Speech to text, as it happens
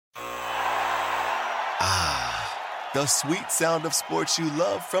The sweet sound of sports you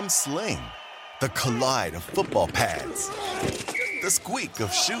love from Sling. The collide of football pads. The squeak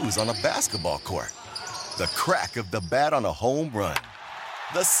of shoes on a basketball court. The crack of the bat on a home run.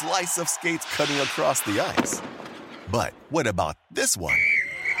 The slice of skates cutting across the ice. But what about this one?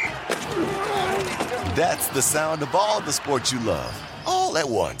 That's the sound of all the sports you love, all at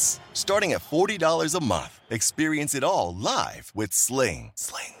once. Starting at $40 a month. Experience it all live with Sling.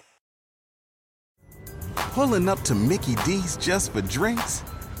 Sling. Pulling up to Mickey D's just for drinks?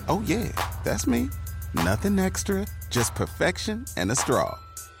 Oh yeah, that's me. Nothing extra, just perfection and a straw.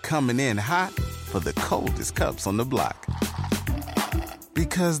 Coming in hot for the coldest cups on the block.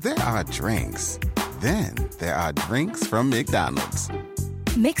 Because there are drinks. Then there are drinks from McDonald's.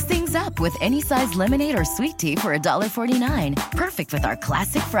 Mix things up with any size lemonade or sweet tea for $1.49. Perfect with our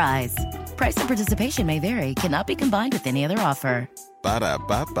classic fries. Price and participation may vary. Cannot be combined with any other offer.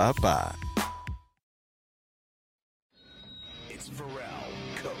 Ba-da-ba-ba-ba. It's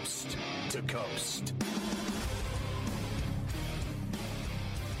Pharrell, coast to coast.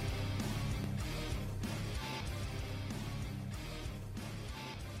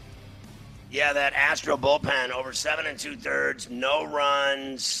 Yeah, that Astro bullpen, over 7 2/3, no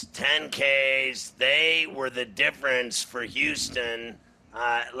runs, 10 Ks. They were the difference for Houston.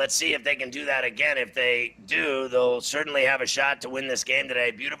 Let's see if they can do that again. If they do, they'll certainly have a shot to win this game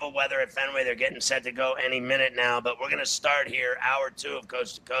today. Beautiful weather at Fenway. They're getting set to go any minute now. But we're going to start here, hour 2 of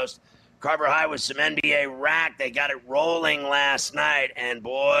Coast to Coast. Carver High with some NBA rack. They got it rolling last night, and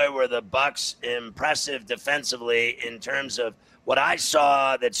boy, were the Bucks impressive defensively in terms of what I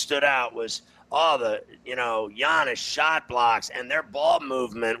saw that stood out was all the, Giannis shot blocks, and their ball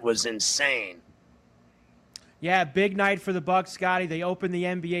movement was insane. Yeah, big night for the Bucks, Scotty. They opened the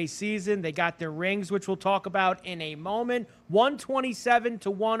NBA season. They got their rings, which we'll talk about in a moment.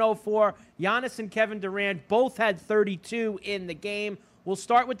 127-104. Giannis and Kevin Durant both had 32 in the game. We'll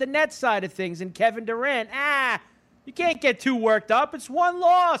start with the Nets side of things. And Kevin Durant, you can't get too worked up. It's one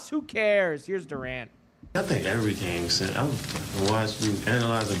loss. Who cares? Here's Durant. I think every game, I'm watching,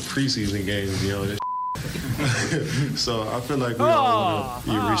 analyzing preseason games, So I feel like we all want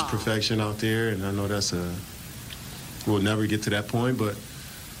to reach perfection out there, and I know we'll never get to that point, but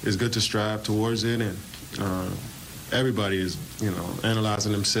it's good to strive towards it, and everybody is,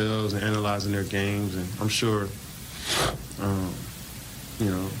 analyzing themselves and analyzing their games, and I'm sure, a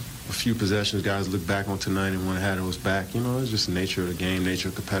few possessions guys look back on tonight and want to have those back. It's just the nature of the game, nature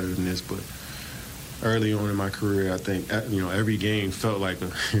of competitiveness, but early on in my career, I think, every game felt like a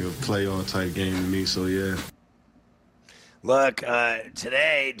playoff type game to me. So, yeah. Look,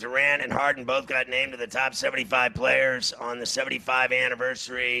 today, Durant and Harden both got named to the top 75 players on the 75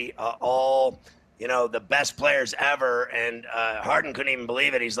 anniversary. All, the best players ever. And Harden couldn't even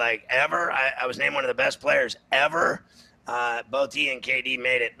believe it. He's like, ever? I was named one of the best players ever. Both he and KD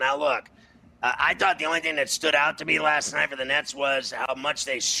made it. Now, look. I thought the only thing that stood out to me last night for the Nets was how much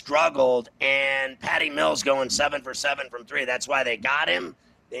they struggled, and Patty Mills going 7 for 7 from 3. That's why they got him.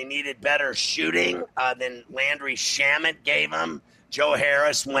 They needed better shooting than Landry Shamet gave them. Joe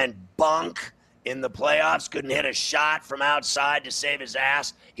Harris went bunk in the playoffs, couldn't hit a shot from outside to save his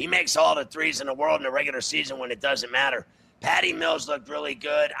ass. He makes all the threes in the world in the regular season when it doesn't matter. Patty Mills looked really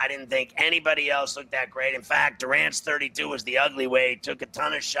good. I didn't think anybody else looked that great. In fact, Durant's 32 was the ugly way. He took a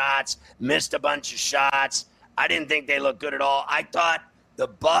ton of shots, missed a bunch of shots. I didn't think they looked good at all. I thought the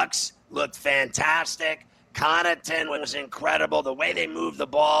Bucks looked fantastic. Connaughton was incredible. The way they moved the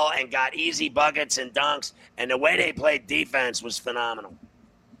ball and got easy buckets and dunks, and the way they played defense was phenomenal.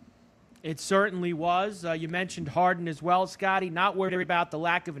 It certainly was. You mentioned Harden as well, Scotty. Not worried about the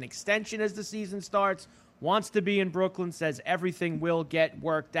lack of an extension as the season starts. Wants to be in Brooklyn, says everything will get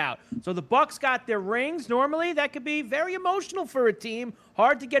worked out. So the Bucks got their rings. Normally, that could be very emotional for a team.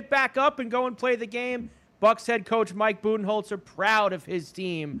 Hard to get back up and go and play the game. Bucks head coach Mike Budenholzer proud of his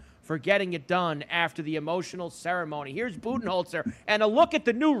team for getting it done after the emotional ceremony. Here's Budenholzer and a look at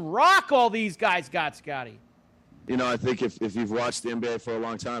the new rock all these guys got, Scotty. I think if you've watched the NBA for a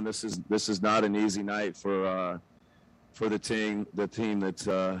long time, this is not an easy night for the team that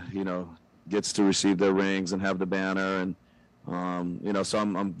gets to receive their rings and have the banner, and so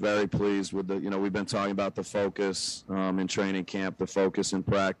I'm very pleased with we've been talking about the focus in training camp, the focus in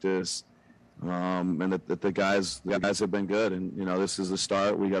practice, and that the guys have been good, and this is the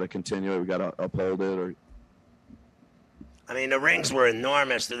start. We got to continue it. We got to uphold it. The rings were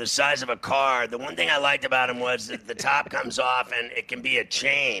enormous. They're the size of a car. The one thing I liked about them was that the top comes off and it can be a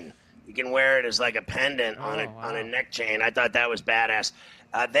chain. You can wear it as like a pendant on a neck chain. I thought that was badass.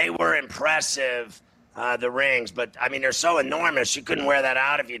 They were impressive the rings. But, I mean, they're so enormous, you couldn't wear that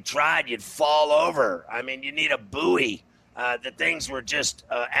out. If you tried, you'd fall over. I mean, you need a buoy. The things were just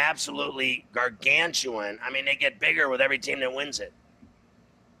absolutely gargantuan. I mean, they get bigger with every team that wins it.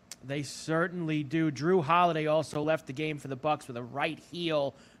 They certainly do. Drew Holiday also left the game for the Bucks with a right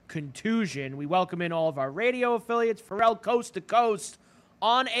heel contusion. We welcome in all of our radio affiliates, Pharrell Coast to Coast,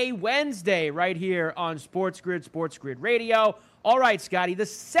 on a Wednesday right here on Sports Grid Radio. All right, Scotty, the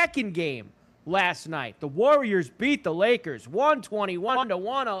second game last night. The Warriors beat the Lakers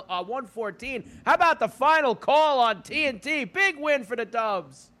 121-114. How about the final call on TNT? Big win for the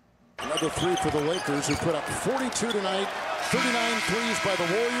Dubs. Another three for the Lakers, who put up 42 tonight. 39 threes by the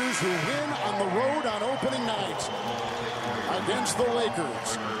Warriors, who win on the road on opening night against the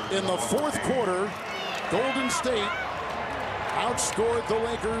Lakers. In the fourth quarter, Golden State outscored the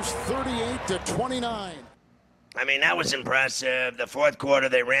Lakers 38-29. I mean, that was impressive. The fourth quarter,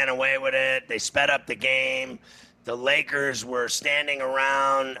 they ran away with it. They sped up the game. The Lakers were standing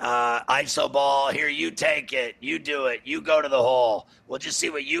around, iso ball. Here, you take it. You do it. You go to the hole. We'll just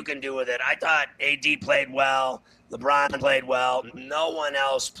see what you can do with it. I thought AD played well. LeBron played well. No one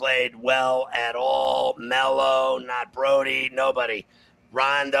else played well at all. Melo, not Brody, nobody.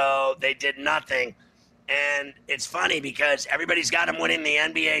 Rondo, they did nothing. And it's funny because everybody's got him winning the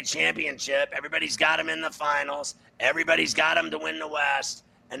NBA championship. Everybody's got him in the finals. Everybody's got him to win the West.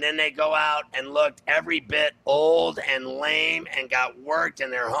 And then they go out and looked every bit old and lame and got worked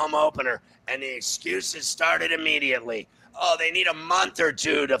in their home opener. And the excuses started immediately. Oh, they need a month or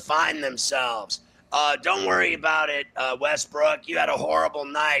two to find themselves. Don't worry about it, Westbrook. You had a horrible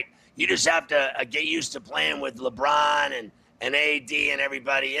night. You just have to get used to playing with LeBron and AD and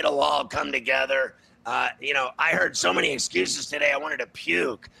everybody. It'll all come together. I heard so many excuses today. I wanted to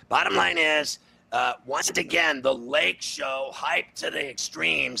puke. Bottom line is, once again, the Lake show hyped to the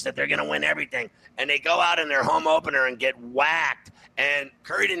extremes that they're going to win everything. And they go out in their home opener and get whacked. And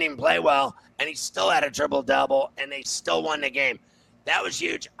Curry didn't even play well, and he still had a triple-double, and they still won the game. That was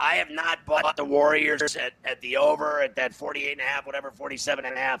huge. I have not bought the Warriors at the over at that 48.5, whatever,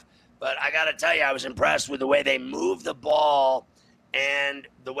 47.5. But I got to tell you, I was impressed with the way they move the ball and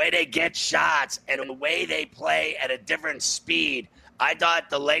the way they get shots and the way they play at a different speed. I thought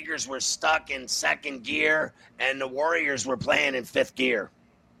the Lakers were stuck in second gear and the Warriors were playing in fifth gear.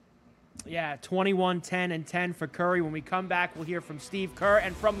 Yeah, 21, 10, and 10 for Curry. When we come back, we'll hear from Steve Kerr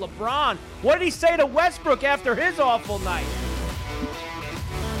and from LeBron. What did he say to Westbrook after his awful night?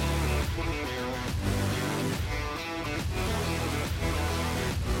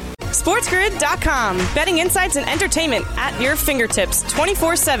 SportsGrid.com. Betting insights and entertainment at your fingertips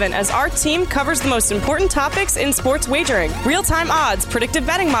 24/7 as our team covers the most important topics in sports wagering. Real-time odds, predictive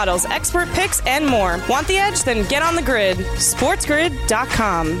betting models, expert picks, and more. Want the edge? Then get on the grid.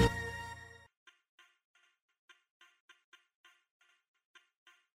 SportsGrid.com.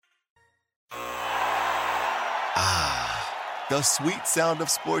 The sweet sound of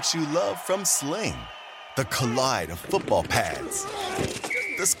sports you love from Sling. The collide of football pads.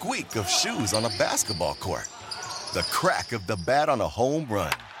 The squeak of shoes on a basketball court. The crack of the bat on a home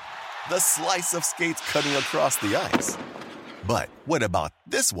run. The slice of skates cutting across the ice. But what about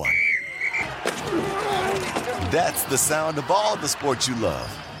this one? That's the sound of all the sports you love,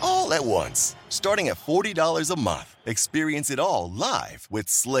 all at once. Starting at $40 a month. Experience it all live with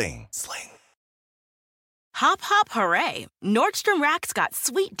Sling. Hop, hop, hooray! Nordstrom Rack's got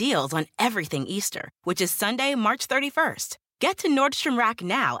sweet deals on everything Easter, which is Sunday, March 31st. Get to Nordstrom Rack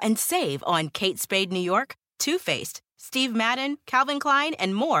now and save on Kate Spade New York, Too Faced, Steve Madden, Calvin Klein,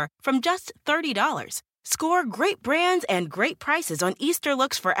 and more from just $30. Score great brands and great prices on Easter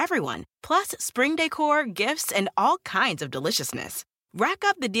looks for everyone, plus spring decor, gifts, and all kinds of deliciousness. Rack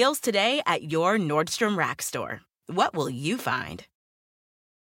up the deals today at your Nordstrom Rack store. What will you find?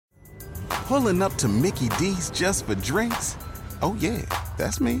 Pulling up to Mickey D's just for drinks? Oh yeah,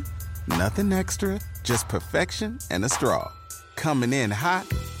 that's me. Nothing extra, just perfection and a straw. Coming in hot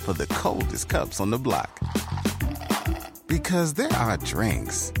for the coldest cups on the block. Because there are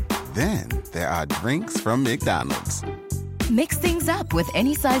drinks. Then there are drinks from McDonald's. Mix things up with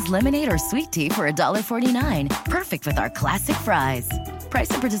any size lemonade or sweet tea for $1.49. Perfect with our classic fries. Price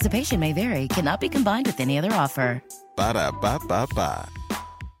and participation may vary. Cannot be combined with any other offer. Ba-da-ba-ba-ba.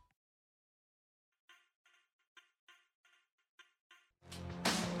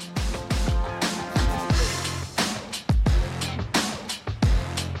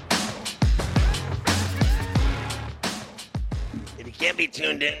 Can't be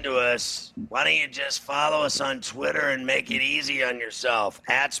tuned into us. Why don't you just follow us on Twitter and make it easy on yourself?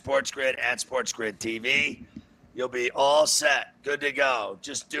 @SportsGrid, @SportsGrid TV. You'll be all set. Good to go.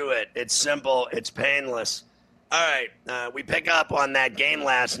 Just do it. It's simple. It's painless. All right. We pick up on that game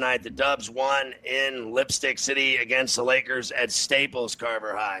last night. The Dubs won in Lipstick City against the Lakers at Staples,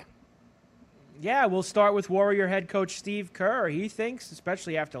 Carver High. Yeah, we'll start with Warrior head coach Steve Kerr. He thinks,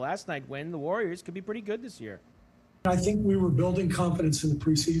 especially after last night's win, the Warriors could be pretty good this year. I think we were building confidence in the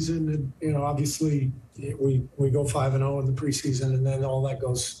preseason, and obviously we go 5-0 in the preseason, and then all that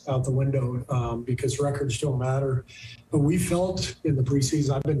goes out the window because records don't matter. But we felt in the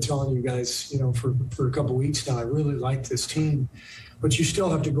preseason, I've been telling you guys, for a couple of weeks now, I really like this team, but you still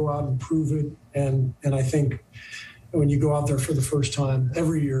have to go out and prove it. And I think when you go out there for the first time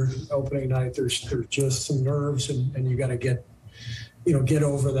every year, opening night, there's just some nerves, and you got to get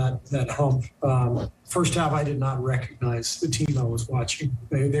over that hump. First half, I did not recognize the team I was watching.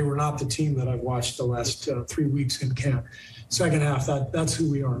 They were not the team that I've watched the last 3 weeks in camp. Second half, that's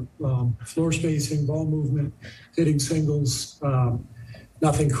who we are. Floor spacing, ball movement, hitting singles,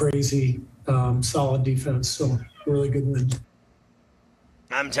 nothing crazy, solid defense. So really good win.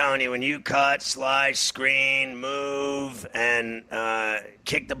 I'm telling you, when you cut, slice, screen, move, and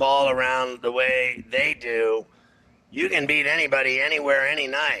kick the ball around the way they do, you can beat anybody, anywhere, any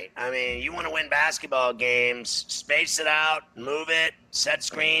night. I mean, you want to win basketball games, space it out, move it, set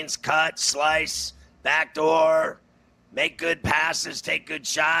screens, cut, slice, backdoor, make good passes, take good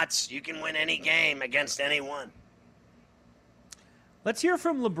shots. You can win any game against anyone. Let's hear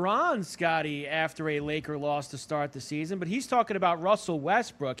from LeBron, Scotty, after a Laker loss to start the season. But he's talking about Russell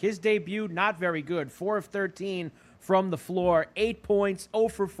Westbrook. His debut, not very good. 4 of 13 from the floor, 8 points, 0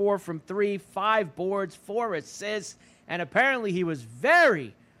 for 4 from 3, 5 boards, 4 assists, and apparently he was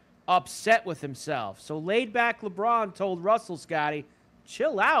very upset with himself. So laid-back LeBron told Russell, Scotty,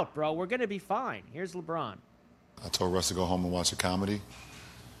 chill out, bro. We're going to be fine. Here's LeBron. I told Russ to go home and watch a comedy,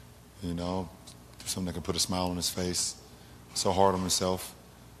 something that could put a smile on his face. So hard on himself.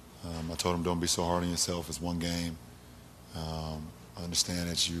 I told him, don't be so hard on yourself. It's one game. I understand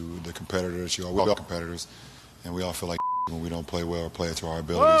that the competitor that you are, we're all competitors, and we all feel like when we don't play well or play it to our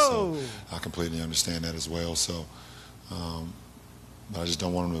ability. Whoa. So I completely understand that as well. So but I just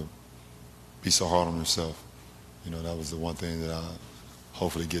don't want him to be so hard on himself. That was the one thing that I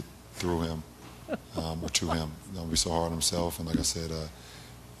hopefully get through him or to him. Don't be so hard on himself. And like I said,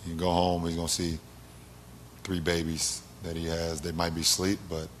 he can go home. He's going to see 3 babies that he has. They might be asleep,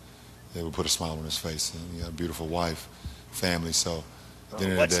 but they will put a smile on his face. And he got a beautiful wife, family. So at the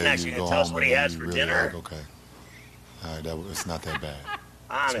end of the day, next? you You go tell us home what and he has you for really dinner? like, okay, all right, it's not that bad.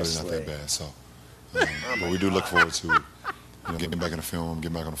 Honestly. It's really not that bad. So, but we do look forward to getting back in the film,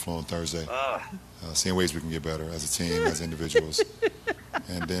 getting back on the floor on Thursday, seeing ways we can get better as a team, as individuals,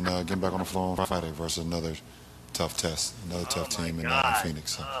 and then getting back on the floor on Friday versus another tough test, another tough team in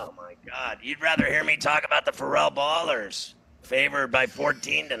Phoenix. So. Oh, my God. You'd rather hear me talk about the Pharrell Ballers, favored by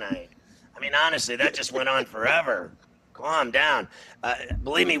 14 tonight. I mean, honestly, that just went on forever. Calm down.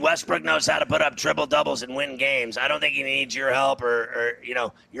 Believe me, Westbrook knows how to put up triple-doubles and win games. I don't think he needs your help or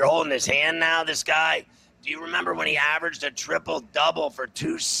you're holding his hand now, this guy. Do you remember when he averaged a triple-double for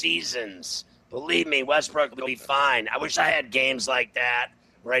 2 seasons? Believe me, Westbrook will be fine. I wish I had games like that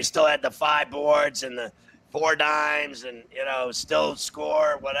where I still had the 5 boards and the 4 dimes and, still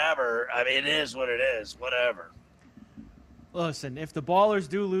score, whatever. I mean, it is what it is, whatever. Listen, if the Ballers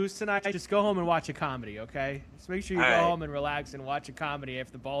do lose tonight, just go home and watch a comedy, okay? Just make sure you go home and relax and watch a comedy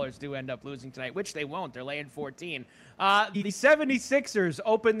if the Ballers do end up losing tonight, which they won't. They're laying 14. The 76ers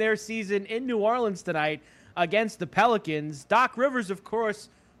open their season in New Orleans tonight against the Pelicans. Doc Rivers, of course,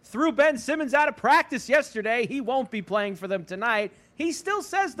 threw Ben Simmons out of practice yesterday. He won't be playing for them tonight. He still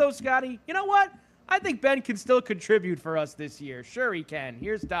says, though, Scotty, you know what? I think Ben can still contribute for us this year. Sure he can.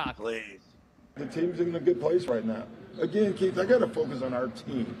 Here's Doc. Please. The team's in a good place right now. Again, Keith, I got to focus on our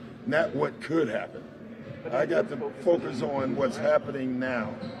team, not what could happen. I got to focus on what's happening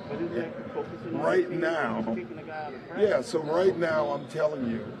now. Right now. Yeah, so right now I'm telling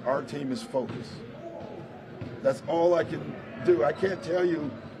you, our team is focused. That's all I can do. I can't tell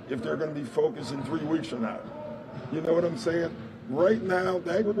you if they're going to be focused in 3 weeks or not. You know what I'm saying? Right now,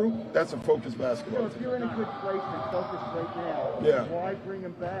 that group, that's a focused basketball team. So if you're in a good place and focused right now, why bring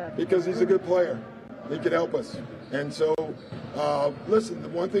him back? Because he's a good player. He can help us. And so, listen, the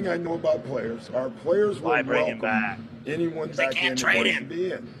one thing I know about players, our players will welcome anyone back in that wants to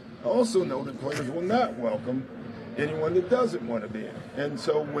be in. I also know that players will not welcome anyone that doesn't want to be in. And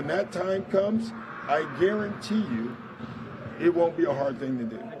so when that time comes, I guarantee you it won't be a hard thing to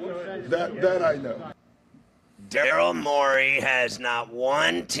do. That I know. Daryl Morey has not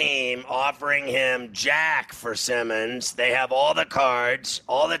one team offering him jack for Simmons. They have all the cards.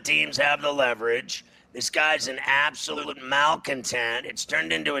 All the teams have the leverage. This guy's an absolute malcontent. It's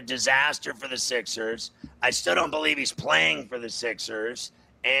turned into a disaster for the Sixers. I still don't believe he's playing for the Sixers.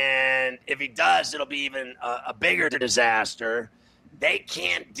 And if he does, it'll be even a bigger disaster. They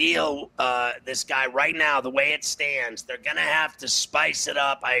can't deal this guy right now the way it stands. They're going to have to spice it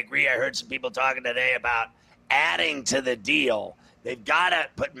up. I agree. I heard some people talking today about adding to the deal. They've got to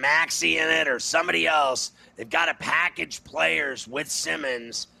put Maxey in it or somebody else. They've got to package players with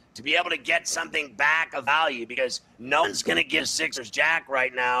Simmons to be able to get something back of value, because no one's going to give Sixers jack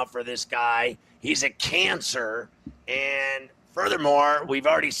right now for this guy. He's a cancer. And furthermore, we've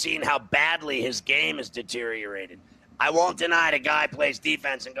already seen how badly his game has deteriorated. I won't deny the guy plays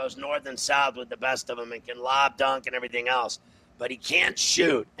defense and goes north and south with the best of them and can lob, dunk, and everything else. But he can't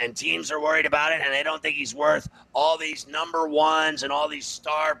shoot, and teams are worried about it, and they don't think he's worth all these number ones and all these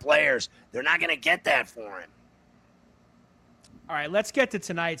star players. They're not going to get that for him. All right, let's get to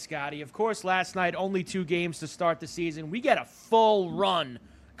tonight, Scotty. Of course, last night, only 2 games to start the season. We get a full run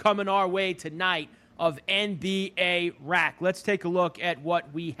coming our way tonight of NBA Rack. Let's take a look at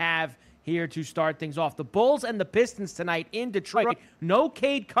what we have here to start things off. The Bulls and the Pistons tonight in Detroit. No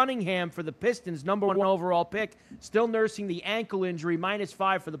Cade Cunningham for the Pistons, number 1 overall pick, still nursing the ankle injury,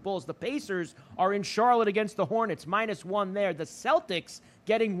 -5 for the Bulls. The Pacers are in Charlotte against the Hornets, -1 there. The Celtics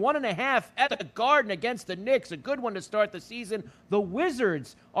getting 1.5 at the Garden against the Knicks, a good one to start the season. The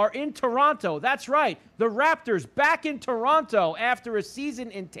Wizards are in Toronto. That's right, the Raptors back in Toronto after a season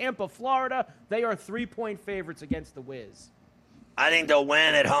in Tampa, Florida. They are 3-point favorites against the Wiz. I think they'll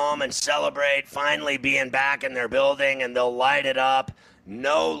win at home and celebrate finally being back in their building, and they'll light it up.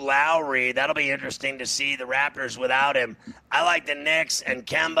 No Lowry. That'll be interesting to see the Raptors without him. I like the Knicks and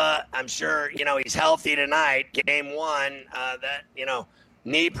Kemba. I'm sure, he's healthy tonight. Game 1, that,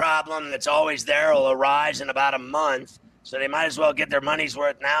 knee problem that's always there will arise in about a month. So they might as well get their money's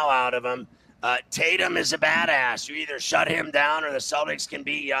worth now out of him. Tatum is a badass. You either shut him down or the Celtics can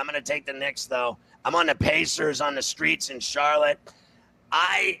beat you. I'm going to take the Knicks, though. I'm on the Pacers on the streets in Charlotte.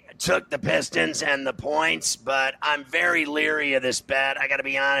 I took the Pistons and the points, but I'm very leery of this bet. I got to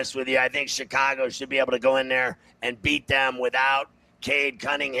be honest with you. I think Chicago should be able to go in there and beat them without Cade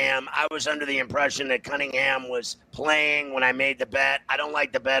Cunningham. I was under the impression that Cunningham was playing when I made the bet. I don't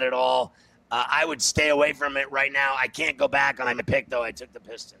like the bet at all. I would stay away from it right now. I can't go back on my pick, though. I took the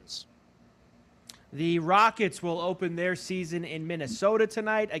Pistons. The Rockets will open their season in Minnesota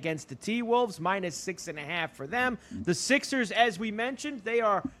tonight against the T-Wolves, -6.5 for them. The Sixers, as we mentioned, they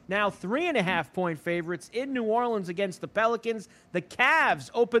are now 3.5-point favorites in New Orleans against the Pelicans. The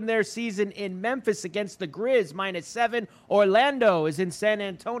Cavs open their season in Memphis against the Grizz, -7. Orlando is in San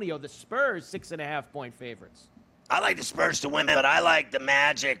Antonio. The Spurs, 6.5-point favorites. I like the Spurs to win, but I like the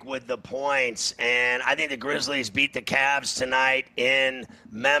Magic with the points. And I think the Grizzlies beat the Cavs tonight in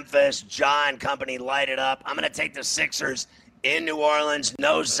Memphis. Ja and company light it up. I'm going to take the Sixers in New Orleans.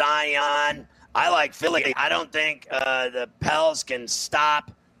 No Zion. I like Philly. I don't think the Pels can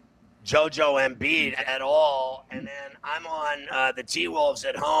stop JoJo Embiid at all. And then I'm on the T-Wolves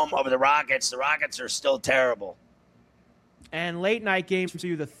at home over the Rockets. The Rockets are still terrible. And late night games for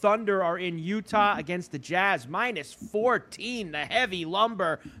you. The Thunder are in Utah against the Jazz, -14, the heavy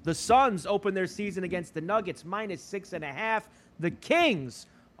lumber. The Suns open their season against the Nuggets, -6.5. The Kings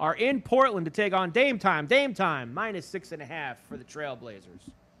are in Portland to take on Dame Time, -6.5 for the Trailblazers.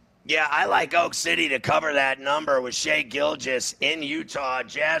 Yeah, I like Oak City to cover that number with Shai Gilgeous in Utah.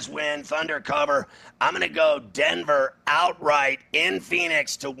 Jazz win, Thunder cover. I'm going to go Denver outright in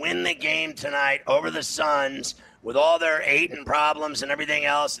Phoenix to win the game tonight over the Suns. With all their Ayton problems and everything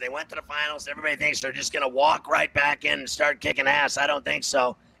else, they went to the finals. Everybody thinks they're just going to walk right back in and start kicking ass. I don't think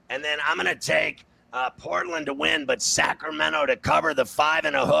so. And then I'm going to take Portland to win, but Sacramento to cover the 5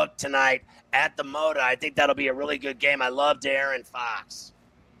 and a hook tonight at the Moda. I think that'll be a really good game. I love De'Aaron Fox.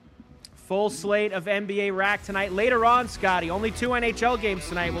 Full slate of NBA Rack tonight. Later on, Scotty, only 2 NHL games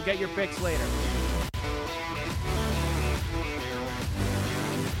tonight. We'll get your picks later.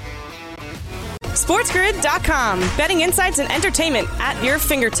 SportsGrid.com. Betting insights and entertainment at your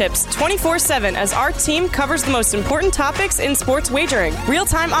fingertips 24/7 as our team covers the most important topics in sports wagering.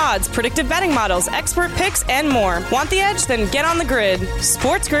 Real-time odds, predictive betting models, expert picks, and more. Want the edge? Then get on the grid.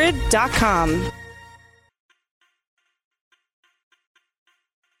 SportsGrid.com.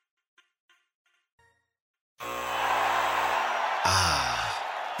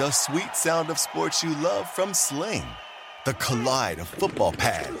 The sweet sound of sports you love from Sling. The collide of football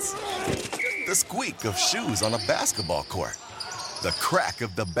pads. The squeak of shoes on a basketball court. The crack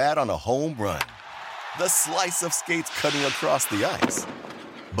of the bat on a home run. The slice of skates cutting across the ice.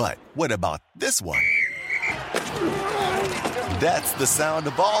 But what about this one? That's the sound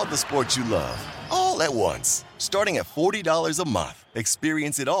of all the sports you love, all all at once. Starting at $40 a month.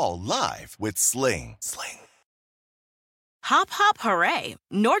 Experience it all live with Sling. Hop, hop, hooray!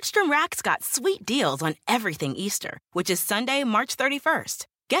 Nordstrom Rack's got sweet deals on everything Easter, which is Sunday, March 31st.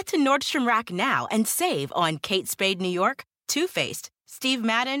 Get to Nordstrom Rack now and save on Kate Spade New York, Too Faced, Steve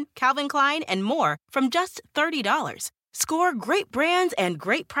Madden, Calvin Klein, and more from just $30. Score great brands and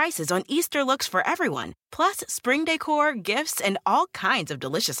great prices on Easter looks for everyone, plus spring decor, gifts, and all kinds of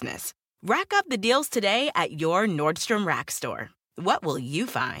deliciousness. Rack up the deals today at your Nordstrom Rack store. What will you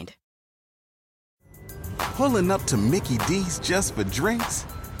find? Pulling up to Mickey D's just for drinks?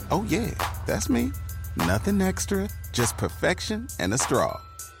 Oh yeah, that's me. Nothing extra, just perfection and a straw.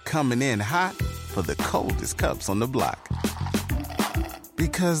 Coming in hot for the coldest cups on the block.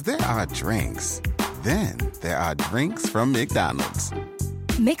 Because there are drinks. Then there are drinks from McDonald's.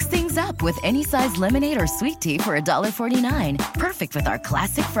 Mix things up with any size lemonade or sweet tea for $1.49. Perfect with our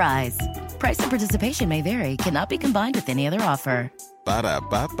classic fries. Price and participation may vary. Cannot be combined with any other offer.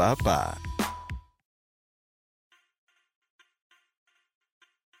 Ba-da-ba-ba-ba.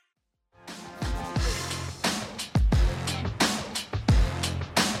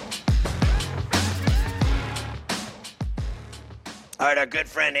 All right, our good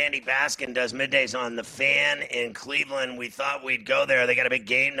friend Andy Baskin does middays on The Fan in Cleveland. We thought we'd go there. They got a big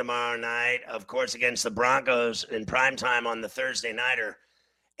game tomorrow night, of course, against the Broncos in primetime on the Thursday nighter.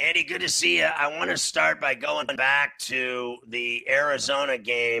 Andy, good to see you. I want to start by going back to the Arizona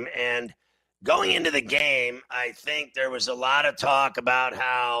game. And going into the game, I think there was a lot of talk about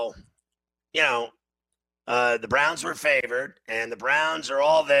how, the Browns were favored, and the Browns are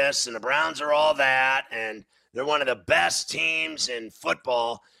all this, and the Browns are all that, and they're one of the best teams in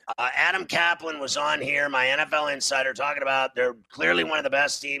football. Adam Kaplan was on here, my NFL insider, talking about they're clearly one of the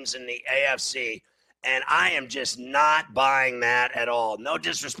best teams in the AFC. And I am just not buying that at all. No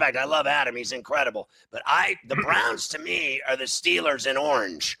disrespect. I love Adam. He's incredible. But the Browns, to me, are the Steelers in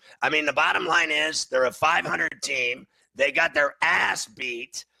orange. I mean, the bottom line is they're a 500 team. They got their ass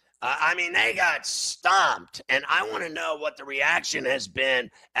beat. They got stomped, and I want to know what the reaction has been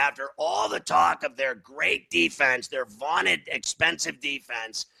after all the talk of their great defense, their vaunted expensive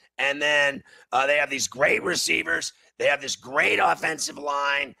defense, and then they have these great receivers, they have this great offensive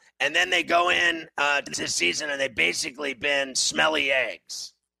line, and then they go in this season and they've basically been smelly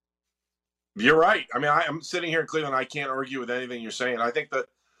eggs. You're right. I'm sitting here in Cleveland. I can't argue with anything you're saying. I think that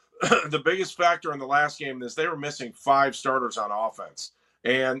the biggest factor in the last game is they were missing 5 starters on offense.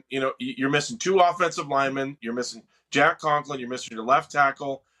 And, you're missing 2 offensive linemen. You're missing Jack Conklin. You're missing your left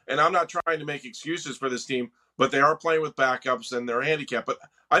tackle. And I'm not trying to make excuses for this team, but they are playing with backups and they're handicapped. But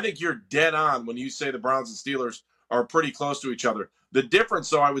I think you're dead on when you say the Browns and Steelers are pretty close to each other. The difference,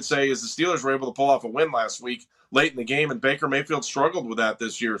 though, I would say, is the Steelers were able to pull off a win last week late in the game, and Baker Mayfield struggled with that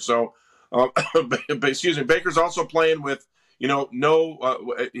this year. So, Baker's also playing with,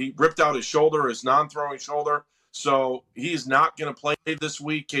 he ripped out his shoulder, his non-throwing shoulder. So he's not going to play this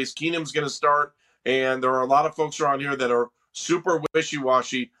week. Case Keenum's going to start. And there are a lot of folks around here that are super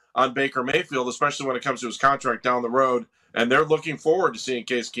wishy-washy on Baker Mayfield, especially when it comes to his contract down the road. And they're looking forward to seeing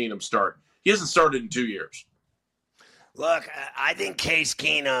Case Keenum start. He hasn't started in 2 years. Look, I think Case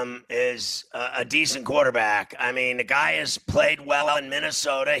Keenum is a decent quarterback. The guy has played well in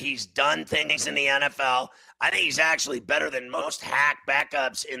Minnesota. He's done things in the NFL. I think he's actually better than most hack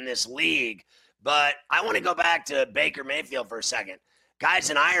backups in this league. But I want to go back to Baker Mayfield for a second.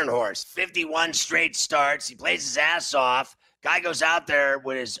 Guy's an iron horse, 51 straight starts. He plays his ass off. Guy goes out there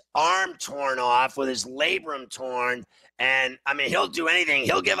with his arm torn off, with his labrum torn. And, he'll do anything.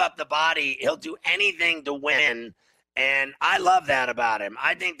 He'll give up the body. He'll do anything to win. And I love that about him.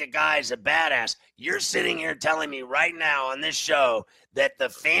 I think the guy's a badass. You're sitting here telling me right now on this show that the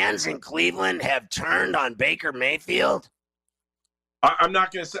fans in Cleveland have turned on Baker Mayfield? I'm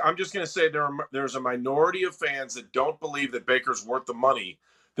not going to say. I'm just going to say there's a minority of fans that don't believe that Baker's worth the money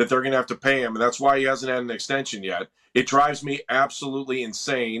that they're going to have to pay him, and that's why he hasn't had an extension yet. It drives me absolutely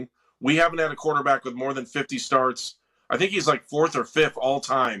insane. We haven't had a quarterback with more than 50 starts. I think he's like 4th or 5th all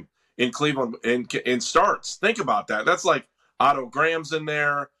time in Cleveland in starts. Think about that. That's like Otto Graham's in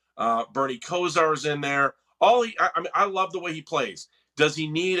there, Bernie Kosar's in there. I love the way he plays. Does he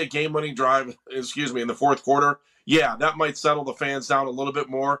need a game-winning drive? In the fourth quarter? Yeah, that might settle the fans down a little bit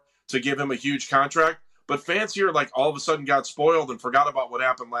more to give him a huge contract. But fans here, all of a sudden got spoiled and forgot about what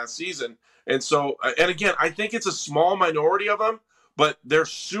happened last season. And so, and again, I think it's a small minority of them, but they're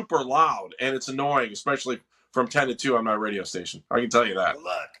super loud, and it's annoying, especially from 10 to 2 on my radio station. I can tell you that.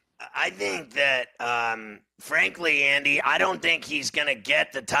 Look, I think that, frankly, Andy, I don't think he's going to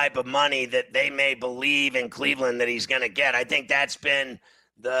get the type of money that they may believe in Cleveland that he's going to get. I think that's been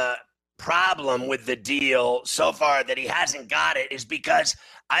the problem with the deal so far that he hasn't got it is because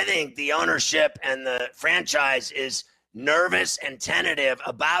I think the ownership and the franchise is nervous and tentative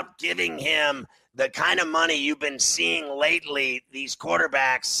about giving him the kind of money you've been seeing lately these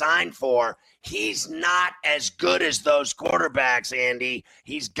quarterbacks sign for. He's not as good as those quarterbacks, Andy.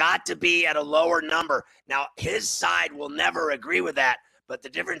 He's got to be at a lower number. Now, his side will never agree with that, but the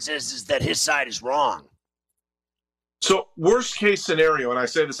difference is that his side is wrong. So worst case scenario, and I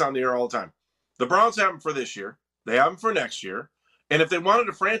say this on the air all the time, the Browns have him for this year. They have him for next year. And if they wanted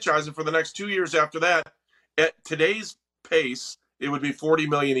to franchise him for the next 2 years after that, at today's pace, it would be $40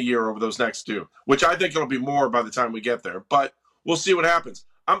 million a year over those next two, which I think it'll be more by the time we get there. But we'll see what happens.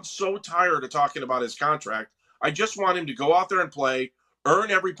 I'm so tired of talking about his contract. I just want him to go out there and play,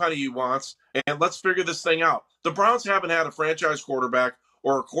 earn every penny he wants, and let's figure this thing out. The Browns haven't had a franchise quarterback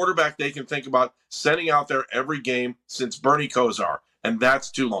or a quarterback they can think about sending out there every game since Bernie Kosar, and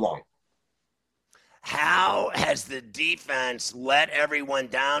that's too long. How has the defense let everyone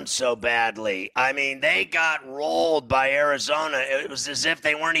down so badly? I mean, they got rolled by Arizona. It was as if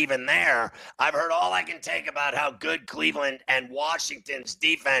they weren't even there. I've heard all I can take about how good Cleveland and Washington's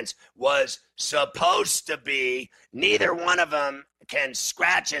defense was supposed to be. Neither one of them can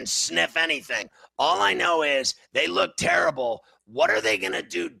scratch and sniff anything. All I know is they look terrible. What are they going to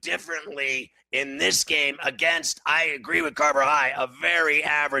do differently in this game against, I agree with Carver High, a very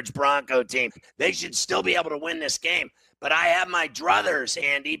average Bronco team? They should still be able to win this game. But I have my druthers,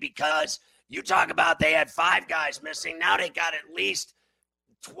 Andy, because you talk about they had 5 guys missing. Now they got at least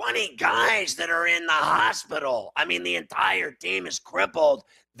 20 guys that are in the hospital. I mean, the entire team is crippled.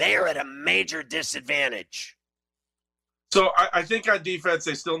 They are at a major disadvantage. So I think on defense,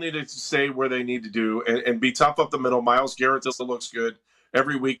 they still need to stay where they need to do and be tough up the middle. Myles Garrett still looks good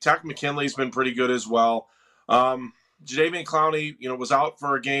every week. Takk McKinley's been pretty good as well. Jadeveon Clowney, was out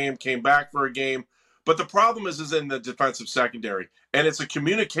for a game, came back for a game. But the problem is in the defensive secondary, and it's a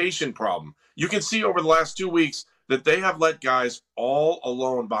communication problem. You can see over the last 2 weeks that they have let guys all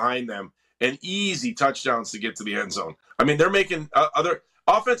alone behind them and easy touchdowns to get to the end zone. I mean, they're making other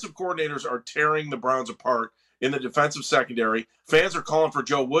offensive coordinators are tearing the Browns apart in the defensive secondary. Fans are calling for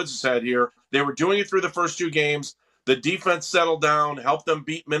Joe Woods' head here. They were doing it through the first 2 games. The defense settled down, helped them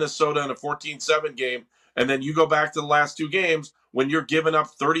beat Minnesota in a 14-7 game. And then you go back to the last 2 games when you're giving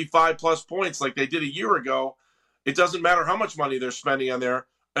up 35-plus points like they did a year ago. It doesn't matter how much money they're spending on there.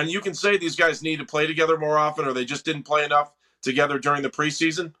 And you can say these guys need to play together more often or they just didn't play enough together during the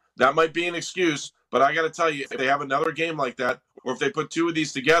preseason. That might be an excuse. But I got to tell you, if they have another game like that, or if they put 2 of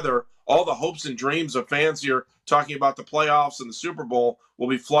these together, all the hopes and dreams of fans here talking about the playoffs and the Super Bowl will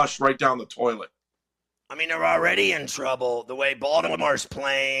be flushed right down the toilet. I mean, they're already in trouble the way Baltimore's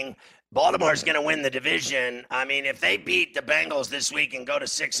playing. Baltimore's going to win the division. I mean, if they beat the Bengals this week and go to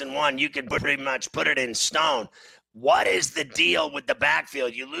 6-1, you could pretty much put it in stone. What is the deal with the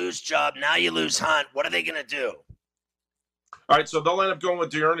backfield? You lose Chubb, now you lose Hunt. What are they going to do? All right, so they'll end up going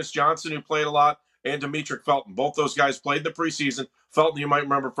with Dearness Johnson, who played a lot, and Demetric Felton. Both those guys played the preseason. Felton, you might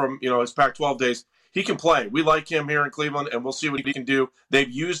remember from his Pac-12 days. He can play. We like him here in Cleveland, and we'll see what he can do.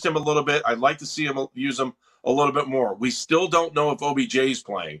 They've used him a little bit. I'd like to see him use him a little bit more. We still don't know if OBJ's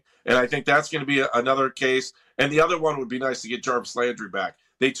playing, and I think that's going to be another case. And the other one would be nice to get Jarvis Landry back.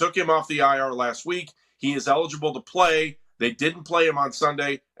 They took him off the IR last week. He is eligible to play. They didn't play him on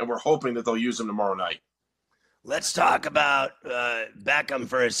Sunday, and we're hoping that they'll use him tomorrow night. Let's talk about Beckham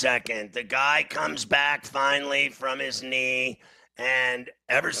for a second. The guy comes back finally from his knee, and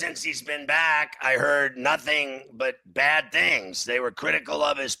ever since he's been back, I heard nothing but bad things. They were critical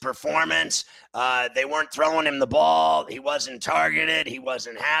of his performance. They weren't throwing him the ball. He wasn't targeted. He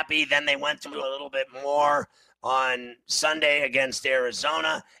wasn't happy. Then they went through a little bit more on Sunday against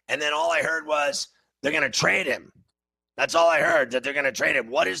Arizona, and then all I heard was they're going to trade him. That's all I heard, that they're going to trade him.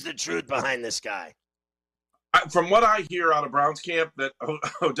 What is the truth behind this guy? From what I hear out of Browns camp, that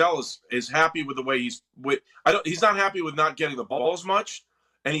Odell is happy with the way he's not happy with not getting the ball as much,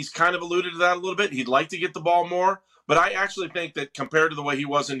 and he's kind of alluded to that a little bit. He'd like to get the ball more, but I actually think that compared to the way he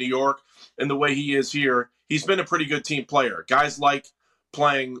was in New York and the way he is here, he's been a pretty good team player. Guys like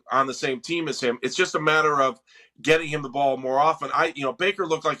playing on the same team as him. It's just a matter of getting him the ball more often. Baker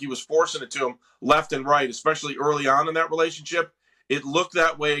looked like he was forcing it to him left and right, especially early on in that relationship. It looked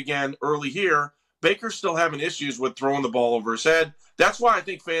that way again early here. Baker's still having issues with throwing the ball over his head. That's why I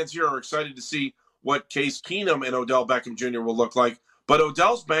think fans here are excited to see what Case Keenum and Odell Beckham Jr. will look like. But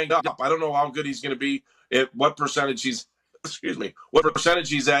Odell's banged up. I don't know how good he's going to be, at what percentage he's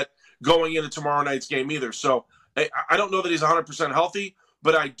at going into tomorrow night's game either. So I don't know that he's 100% healthy,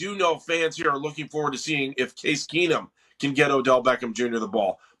 but I do know fans here are looking forward to seeing if Case Keenum can get Odell Beckham Jr. the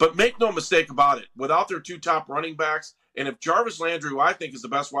ball. But make no mistake about it, without their 2 top running backs, and if Jarvis Landry, who I think is the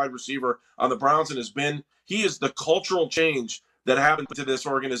best wide receiver on the Browns and he is the cultural change that happened to this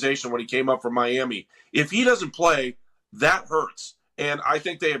organization when he came up from Miami. If he doesn't play, that hurts. And I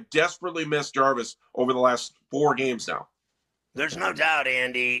think they have desperately missed Jarvis over the last 4 games now. There's no doubt,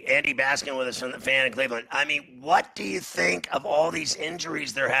 Andy. Andy Baskin with us from the Fan in Cleveland. I mean, what do you think of all these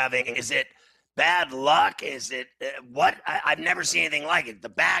injuries they're having? Is it bad luck? Is it what? I've never seen anything like it. The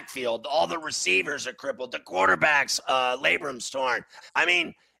backfield, all the receivers are crippled. The quarterback's labrum's torn. I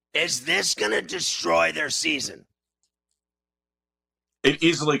mean, is this going to destroy their season? It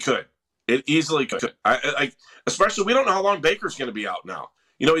easily could. It easily could. I especially, we don't know how long Baker's going to be out now.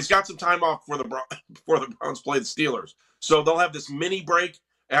 You know, he's got some time off before the Browns play the Steelers. So they'll have this mini break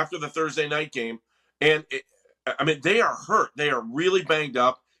after the Thursday night game. And, they are hurt. They are really banged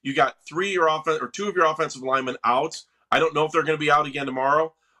up. You got 2 of your offensive linemen out. I don't know if they're going to be out again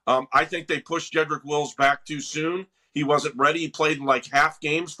tomorrow. I think they pushed Jedrick Wills back too soon. He wasn't ready. He played in like half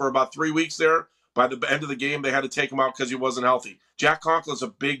games for about 3 weeks there. By the end of the game, they had to take him out because he wasn't healthy. Jack Conklin's a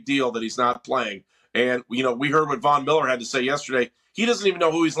big deal that he's not playing. And, we heard what Von Miller had to say yesterday. He doesn't even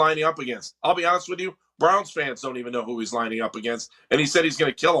know who he's lining up against. I'll be honest with you, Browns fans don't even know who he's lining up against. And he said he's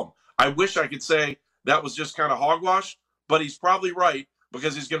going to kill him. I wish I could say that was just kind of hogwash, but he's probably right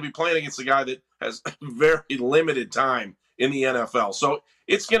because he's going to be playing against a guy that has very limited time in the NFL. So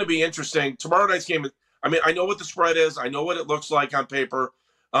it's going to be interesting. Tomorrow night's game, I know what the spread is. I know what it looks like on paper.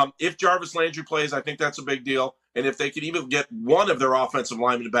 If Jarvis Landry plays, I think that's a big deal. And if they could even get one of their offensive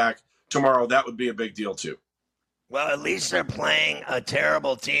linemen back tomorrow, that would be a big deal too. Well, at least they're playing a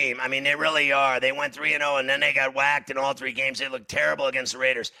terrible team. I mean, they really are. They went 3-0, and then they got whacked in all 3 games. They looked terrible against the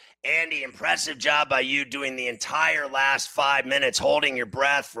Raiders. Andy, impressive job by you doing the entire last 5 minutes, holding your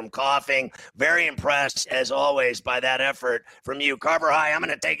breath from coughing. Very impressed, as always, by that effort from you. Carver High, I'm going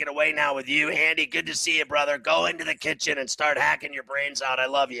to take it away now with you. Andy, good to see you, brother. Go into the kitchen and start hacking your brains out. I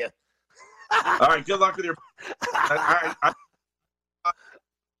love you. All right, good luck with your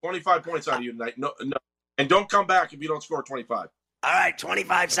 25 points out of you tonight. No. And don't come back if you don't score 25. All right,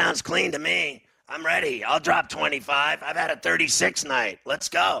 25 sounds clean to me. I'm ready. I'll drop 25. I've had a 36 night. Let's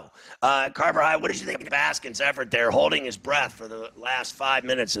go. Carver High, what did you think of Baskin's effort there, holding his breath for the last 5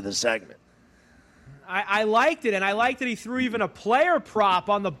 minutes of the segment? I liked it, and I liked that he threw even a player prop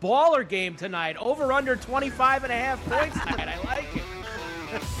on the Baller game tonight. Over under 25.5 points tonight. I like it.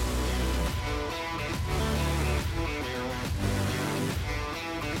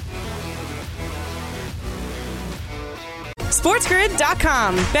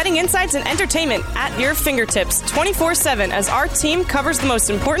 SportsGrid.com. Betting insights and entertainment at your fingertips 24/7 as our team covers the most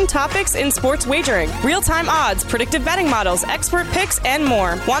important topics in sports wagering. Real-time odds, predictive betting models, expert picks, and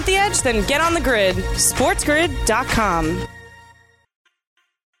more. Want the edge? Then get on the grid. SportsGrid.com.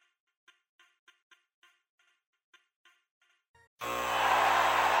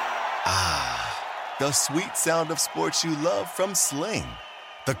 The sweet sound of sports you love from Sling.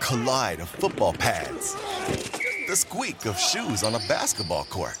 The collide of football pads. The squeak of shoes on a basketball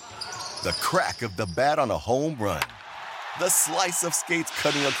court. The crack of the bat on a home run. The slice of skates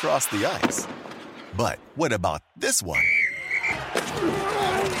cutting across the ice. But what about this one?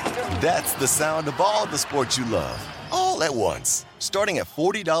 That's the sound of all the sports you love, all at once. Starting at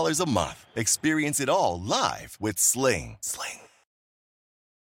 $40 a month. Experience it all live with Sling.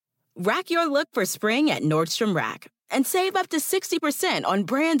 Rack your look for spring at Nordstrom Rack and save up to 60% on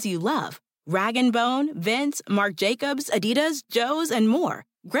brands you love. Rag & Bone, Vince, Marc Jacobs, Adidas, Joe's, and more.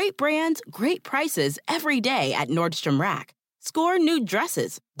 Great brands, great prices every day at Nordstrom Rack. Score new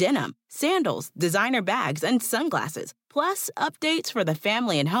dresses, denim, sandals, designer bags, and sunglasses, plus updates for the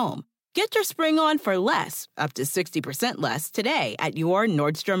family and home. Get your spring on for less, up to 60% less today at your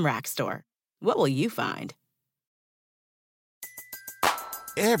Nordstrom Rack store. What will you find?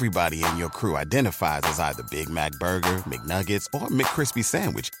 Everybody in your crew identifies as either Big Mac Burger, McNuggets, or McCrispy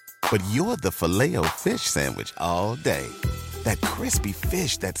Sandwich. But you're the Filet-O-Fish Sandwich all day. That crispy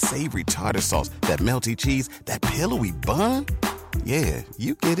fish, that savory tartar sauce, that melty cheese, that pillowy bun. Yeah,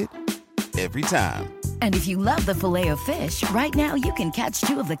 you get it. Every time. And if you love the Filet-O-Fish, right now you can catch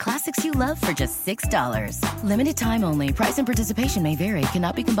 2 of the classics you love for just $6. Limited time only. Price and participation may vary.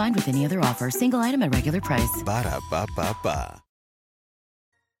 Cannot be combined with any other offer. Single item at regular price. Ba-da-ba-ba-ba.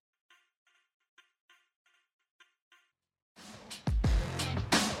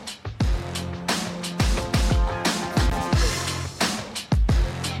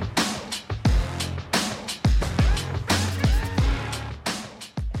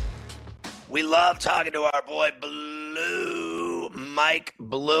 We love talking to our boy Blue Mike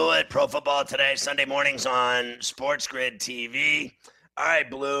Blewett, Pro Football Today, Sunday mornings on Sports Grid TV. All right,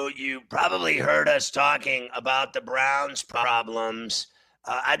 Blue, you probably heard us talking about the Browns' problems.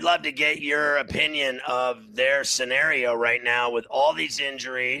 I'd love to get your opinion of their scenario right now with all these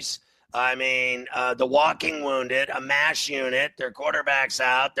injuries. I mean, the walking wounded, a MASH unit, their quarterback's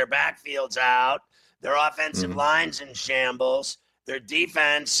out, their backfield's out, their offensive line's in shambles. Their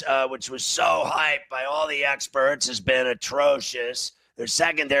defense, which was so hyped by all the experts, has been atrocious. Their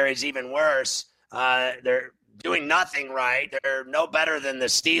secondary is even worse. They're doing nothing right. They're no better than the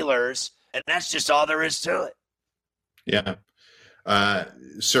Steelers, and that's just all there is to it. Yeah.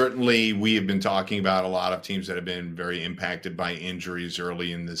 Certainly, we have been talking about a lot of teams that have been very impacted by injuries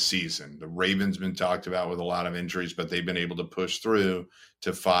early in the season. The Ravens been talked about with a lot of injuries, but they've been able to push through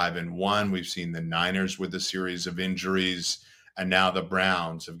to 5-1. We've seen the Niners with a series of injuries, and now the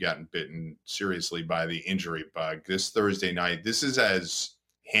Browns have gotten bitten seriously by the injury bug. This Thursday night, this is as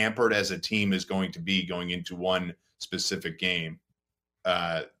hampered as a team is going to be going into one specific game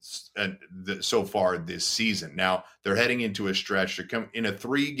so far this season. Now they're heading into a stretch to come in a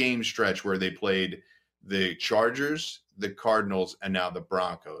 3-game stretch where they played the Chargers, the Cardinals, and now the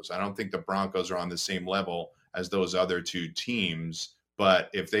Broncos. I don't think the Broncos are on the same level as those other two teams,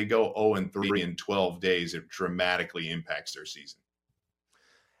 but if they go 0-3 in 12 days, it dramatically impacts their season.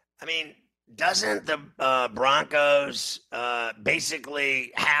 I mean, doesn't the Broncos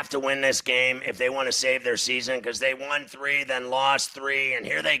basically have to win this game if they want to save their season? Because they won 3, then lost 3, and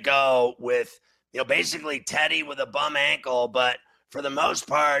here they go with, basically Teddy with a bum ankle. But for the most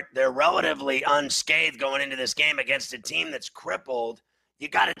part, they're relatively unscathed going into this game against a team that's crippled. You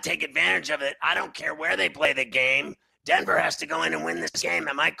got to take advantage of it. I don't care where they play the game. Denver has to go in and win this game.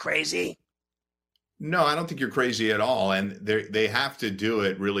 Am I crazy? No, I don't think you're crazy at all. And they have to do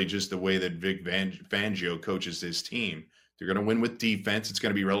it really just the way that Vic Fangio coaches his team. They're going to win with defense. It's going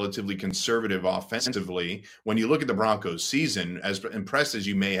to be relatively conservative offensively. When you look at the Broncos season, as impressed as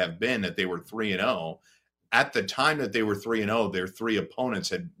you may have been that they were 3-0, at the time that they were 3-0, their 3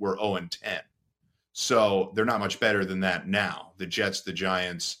 opponents were 0-10. So they're not much better than that now. The Jets, the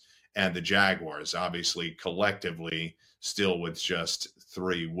Giants, and the Jaguars, obviously collectively still with just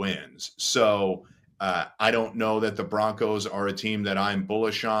 3 wins. So I don't know that the Broncos are a team that I'm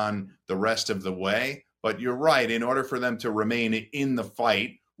bullish on the rest of the way, but you're right. In order for them to remain in the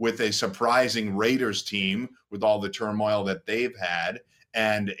fight with a surprising Raiders team with all the turmoil that they've had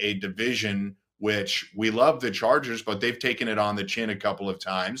and a division which we love the Chargers, but they've taken it on the chin a couple of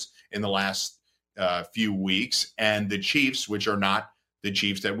times in the last few weeks, and the Chiefs, which are not the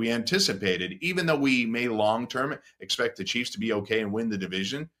Chiefs that we anticipated, even though we may long-term expect the Chiefs to be okay and win the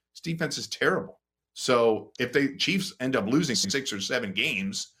division, this defense is terrible. So if the Chiefs end up losing 6 or 7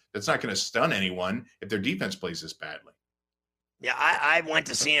 games, that's not going to stun anyone if their defense plays this badly. Yeah, I went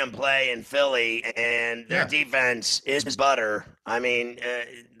to see him play in Philly, and their defense is butter. I mean,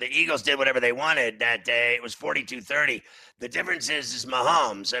 the Eagles did whatever they wanted that day. It was 42-30. The difference is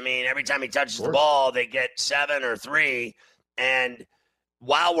Mahomes. I mean, every time he touches the ball, they get 7 or 3. And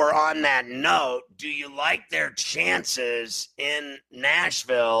while we're on that note, do you like their chances in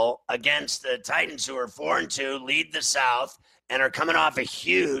Nashville against the Titans, who are 4-2, lead the South, and are coming off a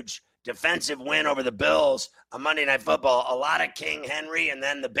huge defensive win over the Bills on Monday Night Football? A lot of King Henry and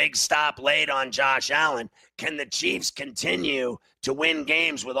then the big stop late on Josh Allen. Can the Chiefs continue to win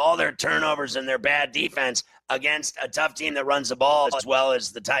games with all their turnovers and their bad defense against a tough team that runs the ball as well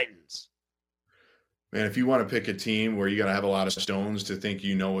as the Titans? Man, if you want to pick a team where you got to have a lot of stones to think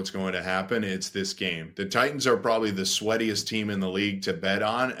you know what's going to happen, it's this game. The Titans are probably the sweatiest team in the league to bet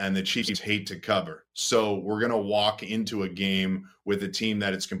on, and the Chiefs hate to cover. So we're going to walk into a game with a team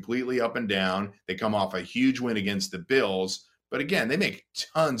that is completely up and down. They come off a huge win against the Bills, but again, they make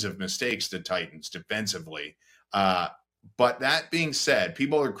tons of mistakes, the Titans, defensively. But that being said,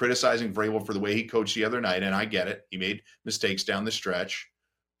 people are criticizing Vrabel for the way he coached the other night, and I get it. He made mistakes down the stretch.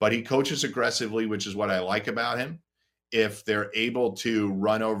 But he coaches aggressively, which is what I like about him. If they're able to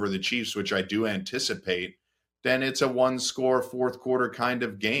run over the Chiefs, which I do anticipate, then it's a 1-score, fourth quarter kind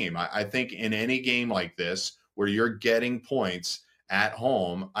of game. I think in any game like this, where you're getting points at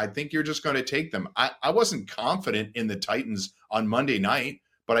home, I think you're just going to take them. I wasn't confident in the Titans on Monday night,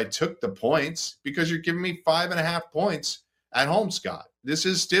 but I took the points because you're giving me 5.5 points at home, Scott. This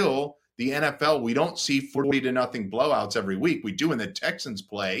is still the NFL. We don't see 40-0 blowouts every week. We do when the Texans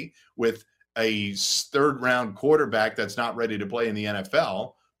play with a third-round quarterback that's not ready to play in the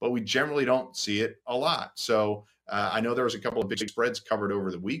NFL, but we generally don't see it a lot. So I know there was a couple of big spreads covered over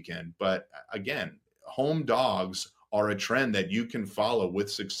the weekend, but again, home dogs are a trend that you can follow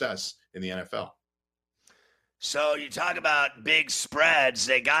with success in the NFL. So you talk about big spreads.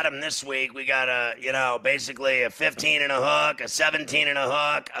 They got them this week. We got basically a 15 and a hook, a 17 and a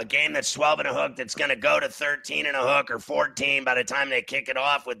hook, a game that's 12 and a hook that's going to go to 13 and a hook or 14 by the time they kick it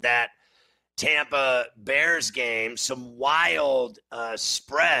off with that Tampa Bears game. Some wild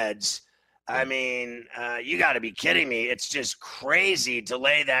spreads. I mean, you got to be kidding me. It's just crazy to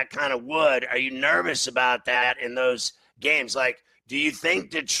lay that kind of wood. Are you nervous about that in those games? Like, do you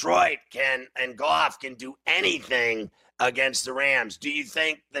think Detroit and Goff can do anything against the Rams? Do you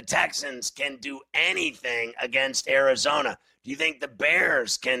think the Texans can do anything against Arizona? Do you think the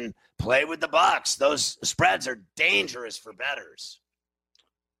Bears can play with the Bucs? Those spreads are dangerous for bettors.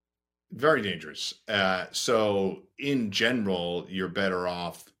 Very dangerous. So in general, you're better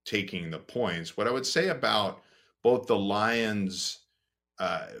off taking the points. What I would say about both the Lions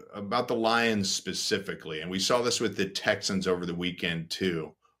specifically, and we saw this with the Texans over the weekend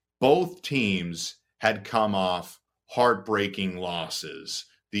too. Both teams had come off heartbreaking losses.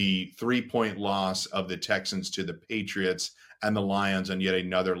 The 3-point loss of the Texans to the Patriots and the Lions, and yet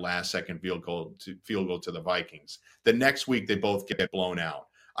another last-second field goal to the Vikings. The next week, they both get blown out.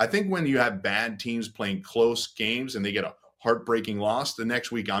 I think when you have bad teams playing close games and they get a heartbreaking loss, the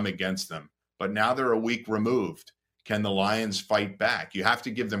next week I'm against them. But now they're a week removed. Can the Lions fight back? You have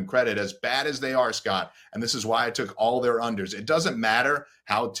to give them credit, as bad as they are, Scott. And this is why I took all their unders. It doesn't matter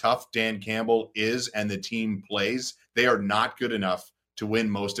how tough Dan Campbell is and the team plays. They are not good enough to win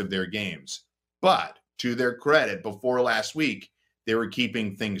most of their games. But to their credit, before last week, they were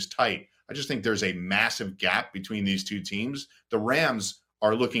keeping things tight. I just think there's a massive gap between these two teams. The Rams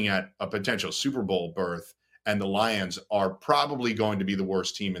are looking at a potential Super Bowl berth, and the Lions are probably going to be the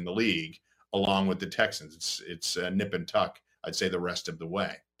worst team in the league, along with the Texans. It's nip and tuck, I'd say, the rest of the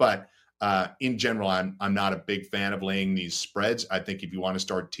way. But in general, I'm not a big fan of laying these spreads. I think if you want to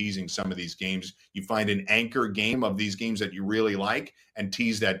start teasing some of these games, you find an anchor game of these games that you really like and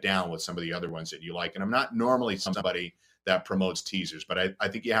tease that down with some of the other ones that you like. And I'm not normally somebody that promotes teasers, but I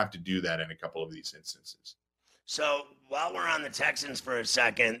think you have to do that in a couple of these instances. So while we're on the Texans for a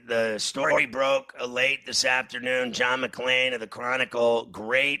second, the story broke late this afternoon. John McClain of the Chronicle,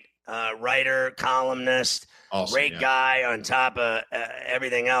 great writer, columnist, awesome, great guy on top of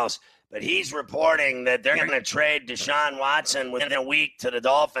everything else. But he's reporting that they're going to trade Deshaun Watson within a week to the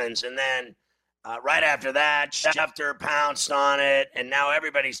Dolphins. And then right after that, Schefter pounced on it, and now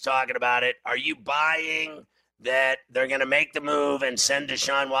everybody's talking about it. Are you buying that they're going to make the move and send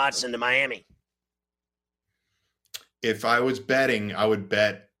Deshaun Watson to Miami? If I was betting, I would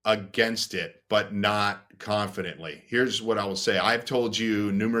bet against it, but not confidently. Here's what I will say. I've told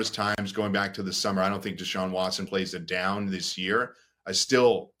you numerous times going back to the summer, I don't think Deshaun Watson plays it down this year. I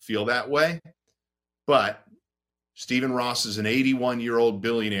still feel that way. But Stephen Ross is an 81-year-old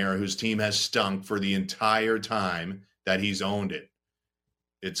billionaire whose team has stunk for the entire time that he's owned it.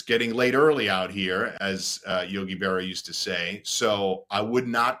 It's getting late early out here, as Yogi Berra used to say. So I would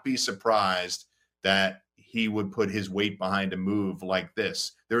not be surprised that he would put his weight behind a move like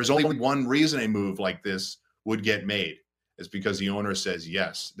this. There is only one reason a move like this would get made. It's because the owner says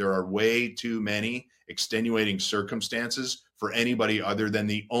yes. There are way too many extenuating circumstances for anybody other than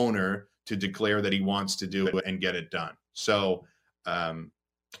the owner to declare that he wants to do it and get it done. So I've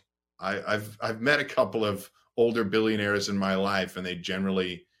met a couple of older billionaires in my life, and they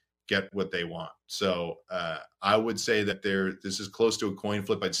generally get what they want. So I would say that this is close to a coin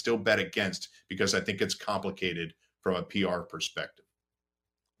flip. I'd still bet against, because I think it's complicated from a PR perspective.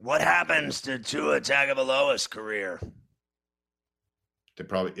 What happens to Tua Tagovailoa's career? They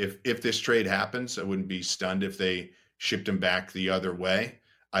probably, if this trade happens, I wouldn't be stunned if they shipped him back the other way.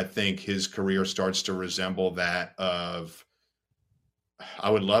 I think his career starts to resemble that of,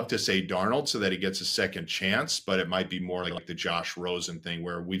 I would love to say Darnold, so that he gets a second chance, but it might be more like the Josh Rosen thing,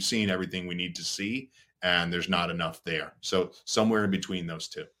 where we've seen everything we need to see and there's not enough there. So somewhere in between those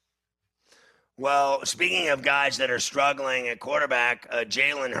two. Well, speaking of guys that are struggling at quarterback,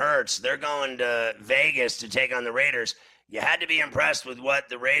 Jalen Hurts, they're going to Vegas to take on the Raiders. You had to be impressed with what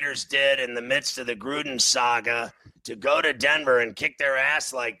the Raiders did in the midst of the Gruden saga to go to Denver and kick their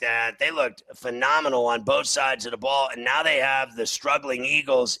ass like that. They looked phenomenal on both sides of the ball, and now they have the struggling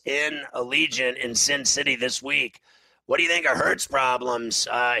Eagles in Allegiant in Sin City this week. What do you think of Hurts' problems?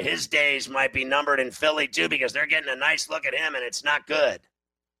 His days might be numbered in Philly, too, because they're getting a nice look at him, and it's not good.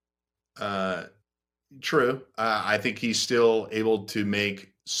 True. I think he's still able to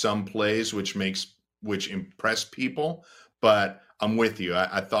make some plays, which impress people, but I'm with you.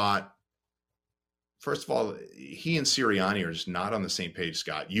 I thought, first of all, he and Sirianni are just not on the same page,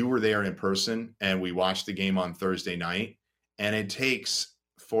 Scott. You were there in person, and we watched the game on Thursday night, and it takes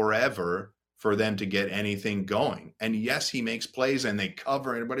forever for them to get anything going. And yes, he makes plays and they cover,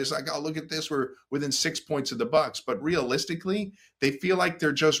 and everybody's like, oh, look at this, we're within 6 points of the Bucks. But realistically, they feel like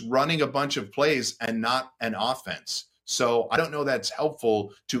they're just running a bunch of plays and not an offense. So I don't know that's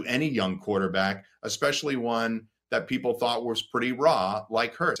helpful to any young quarterback, especially one that people thought was pretty raw,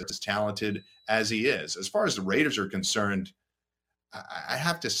 like Hurts, as talented as he is. As far as the Raiders are concerned, I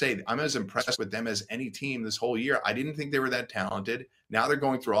have to say, I'm as impressed with them as any team this whole year. I didn't think they were that talented. Now they're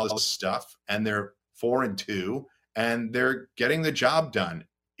going through all this stuff, and they're 4-2, and they're getting the job done.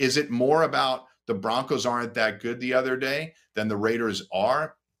 Is it more about the Broncos aren't that good the other day than the Raiders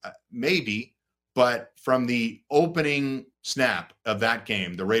are? Maybe, but from the opening snap of that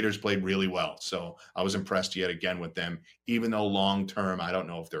game, the Raiders played really well. So I was impressed yet again with them, even though long-term, I don't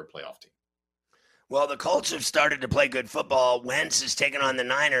know if they're a playoff team. Well, the Colts have started to play good football. Wentz is taking on the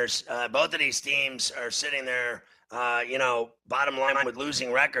Niners. Both of these teams are sitting there, bottom line with losing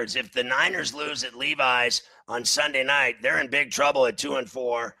records. If the Niners lose at Levi's on Sunday night, they're in big trouble at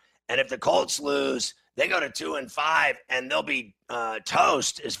 2-4. And if the Colts lose, they go to 2-5, and they'll be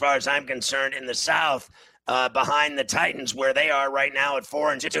toast, as far as I'm concerned, in the South behind the Titans, where they are right now at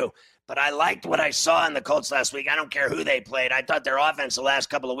 4-2. But I liked what I saw in the Colts last week. I don't care who they played. I thought their offense the last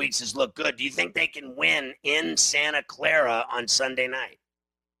couple of weeks has looked good. Do you think they can win in Santa Clara on Sunday night?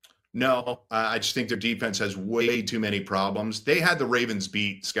 No, I just think their defense has way too many problems. They had the Ravens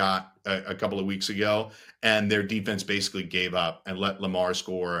beat, Scott, a couple of weeks ago, and their defense basically gave up and let Lamar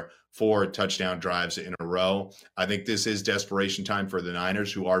score 4 touchdown drives in a row. I think this is desperation time for the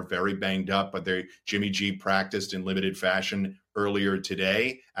Niners, who are very banged up, but Jimmy G practiced in limited fashion earlier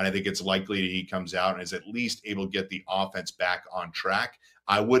today, and I think it's likely that he comes out and is at least able to get the offense back on track.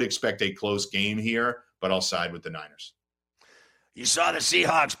 I would expect a close game here, but I'll side with the Niners. You saw the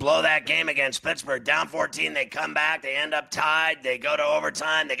Seahawks blow that game against Pittsburgh. Down 14, they come back. They end up tied. They go to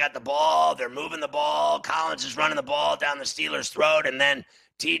overtime. They got the ball. They're moving the ball. Collins is running the ball down the Steelers' throat, and then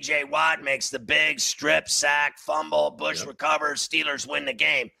T.J. Watt makes the big strip sack, fumble. Bush recovers. Steelers win the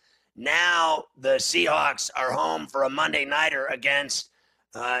game. Now the Seahawks are home for a Monday nighter against,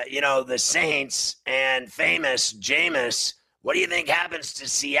 the Saints and famous Jameis. What do you think happens to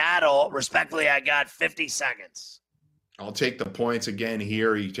Seattle? Respectfully, I got 50 seconds. I'll take the points again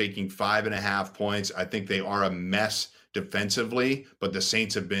here. You're taking 5.5 points. I think they are a mess defensively, but the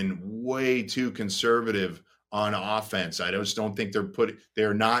Saints have been way too conservative on offense. I just don't think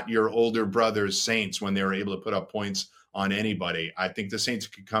they're not your older brother's Saints when they were able to put up points on anybody. I think the Saints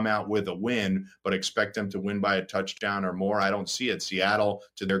could come out with a win, but expect them to win by a touchdown or more. I don't see it. Seattle,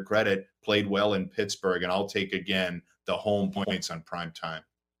 to their credit, played well in Pittsburgh, and I'll take again the home points on prime time.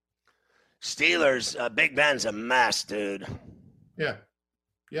 Steelers, Big Ben's a mess, dude. Yeah.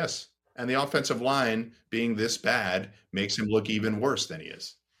 Yes. And the offensive line being this bad makes him look even worse than he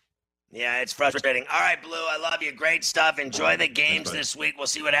is. Yeah, it's frustrating. All right, Blue, I love you. Great stuff. Enjoy the games this week. We'll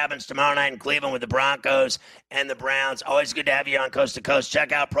see what happens tomorrow night in Cleveland with the Broncos and the Browns. Always good to have you on Coast to Coast.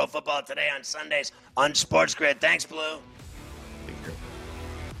 Check out Pro Football Today on Sundays on Sports Grid. Thanks, Blue.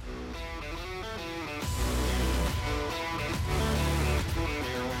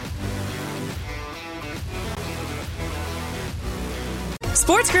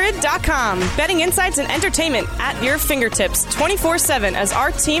 SportsGrid.com. Betting insights and entertainment at your fingertips 24/7 as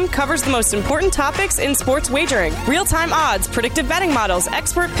our team covers the most important topics in sports wagering. Real-time odds, predictive betting models,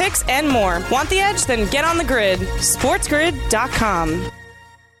 expert picks, and more. Want the edge? Then get on the grid. SportsGrid.com.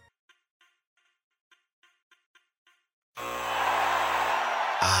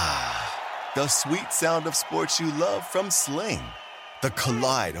 The sweet sound of sports you love from Sling. The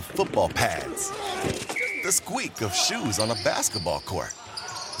collide of football pads. The squeak of shoes on a basketball court.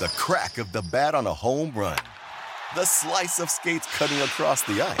 The crack of the bat on a home run. The slice of skates cutting across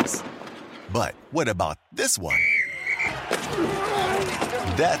the ice. But what about this one?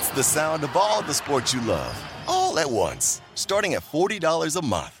 That's the sound of all the sports you love, all at once. Starting at $40 a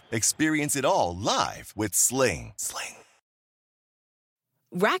month. Experience it all live with Sling.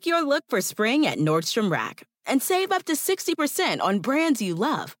 Rack your look for spring at Nordstrom Rack and save up to 60% on brands you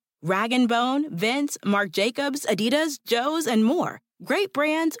love. Rag & Bone, Vince, Marc Jacobs, Adidas, Joe's, and more. Great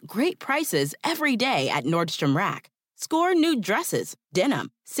brands, great prices every day at Nordstrom Rack. Score new dresses,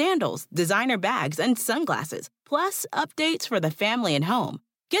 denim, sandals, designer bags, and sunglasses, plus updates for the family and home.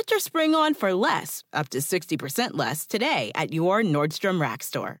 Get your spring on for less, up to 60% less, today at your Nordstrom Rack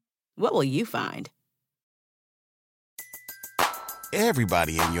store. What will you find?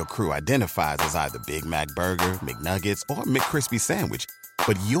 Everybody in your crew identifies as either Big Mac Burger, McNuggets, or McCrispy Sandwich.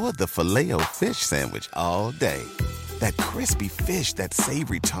 But you're the Filet-O-Fish Sandwich all day. That crispy fish, that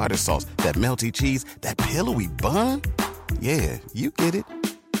savory tartar sauce, that melty cheese, that pillowy bun. Yeah, you get it.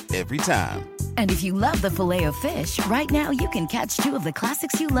 every time. And if you love the Filet-O-Fish, right now you can catch 2 of the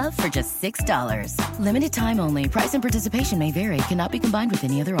classics you love for just $6. Limited time only. Price and participation may vary. Cannot be combined with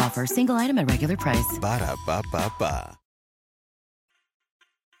any other offer. Single item at regular price. Ba-da-ba-ba-ba.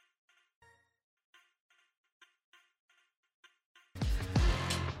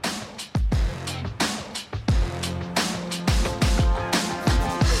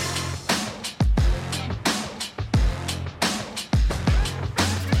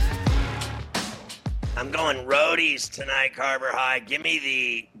 I'm going roadies tonight, Carver High. Give me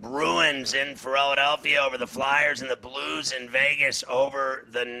the Bruins in Philadelphia over the Flyers and the Blues in Vegas over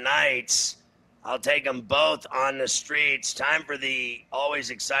the Knights. I'll take them both on the streets. Time for the always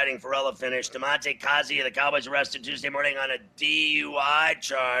exciting Ferrella finish. Damontae Kazee of the Cowboys arrested Tuesday morning on a DUI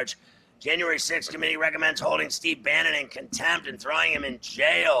charge. January 6th committee recommends holding Steve Bannon in contempt and throwing him in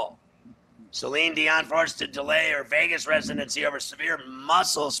jail. Celine Dion forced to delay her Vegas residency over severe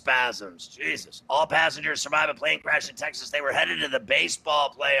muscle spasms. Jesus. All passengers survived a plane crash in Texas. They were headed to the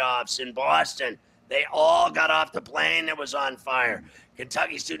baseball playoffs in Boston. They all got off the plane that was on fire.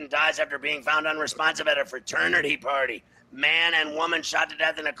 Kentucky student dies after being found unresponsive at a fraternity party. Man and woman shot to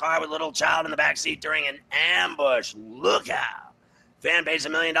death in a car with little child in the backseat during an ambush. Look out. Fan pays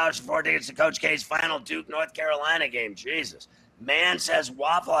 $1 million for 4 tickets to Coach K's final Duke, North Carolina game. Jesus. Man says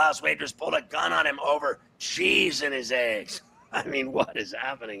Waffle House waitress pulled a gun on him over cheese in his eggs. I mean, what is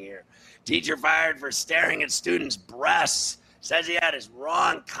happening here? Teacher fired for staring at students' breasts. Says he had his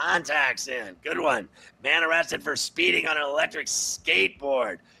wrong contacts in. Good one. Man arrested for speeding on an electric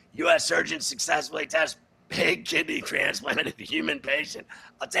skateboard. U.S. surgeon successfully tests pig kidney transplanted to human patient.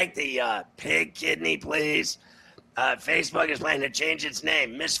 I'll take the pig kidney, please. Facebook is planning to change its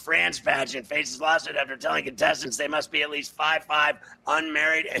name. Miss France pageant faces lawsuit after telling contestants they must be at least 5'5",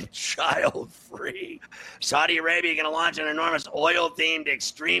 unmarried, and child-free. Saudi Arabia going to launch an enormous oil-themed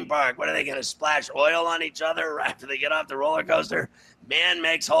extreme park. What are they going to splash oil on each other after they get off the roller coaster? Man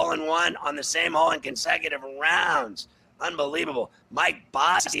makes hole-in-one on the same hole in consecutive rounds. Unbelievable. Mike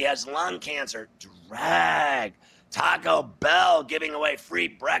Bossy has lung cancer. Drag. Taco Bell giving away free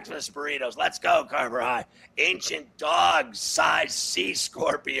breakfast burritos. Let's go, Carver High. Ancient dog-sized sea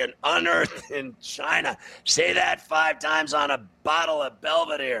scorpion unearthed in China. Say that 5 times on a bottle of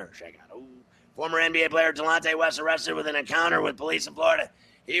Belvedere. Check out. Ooh. Former NBA player Delonte West arrested with an encounter with police in Florida.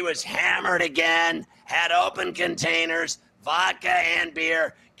 He was hammered again, had open containers, vodka and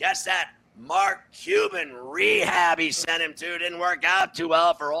beer. Guess that Mark Cuban rehab he sent him to didn't work out too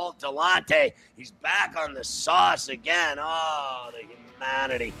well for old Delonte. He's back on the sauce again. Oh, the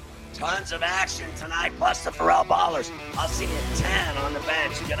humanity. Tons of action tonight, plus the Pharrell Ballers. I'll see you at 10 on the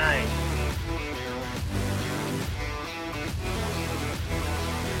bench. Good night.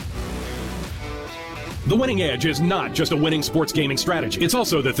 The Winning Edge is not just a winning sports gaming strategy. It's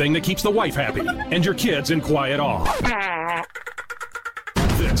also the thing that keeps the wife happy and your kids in quiet awe.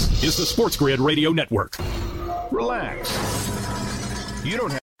 This is the Sports Grid Radio Network. Relax. You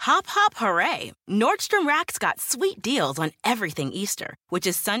don't have... Hop, hop, hooray! Nordstrom Rack's got sweet deals on everything Easter, which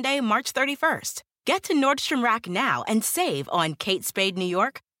is Sunday, March 31st. Get to Nordstrom Rack now and save on Kate Spade New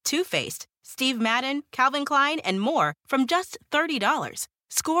York, Too Faced, Steve Madden, Calvin Klein, and more from just $30.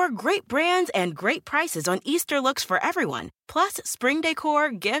 Score great brands and great prices on Easter looks for everyone, plus spring decor,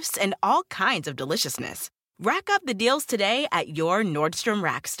 gifts, and all kinds of deliciousness. Rack up the deals today at your Nordstrom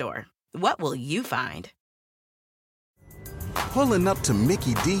Rack store. What will you find? Pulling up to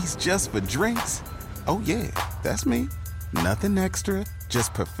Mickey D's just for drinks? Oh yeah, that's me. Nothing extra,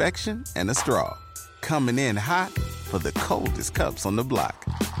 just perfection and a straw. Coming in hot for the coldest cups on the block.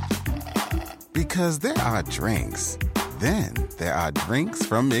 Because there are drinks. Then there are drinks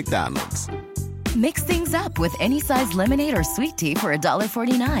from McDonald's. Mix things up with any size lemonade or sweet tea for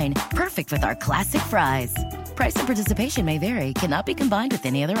 $1.49. Perfect with our classic fries. Price and participation may vary. Cannot be combined with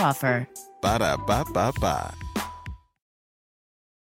any other offer. Ba-da-ba-ba-ba.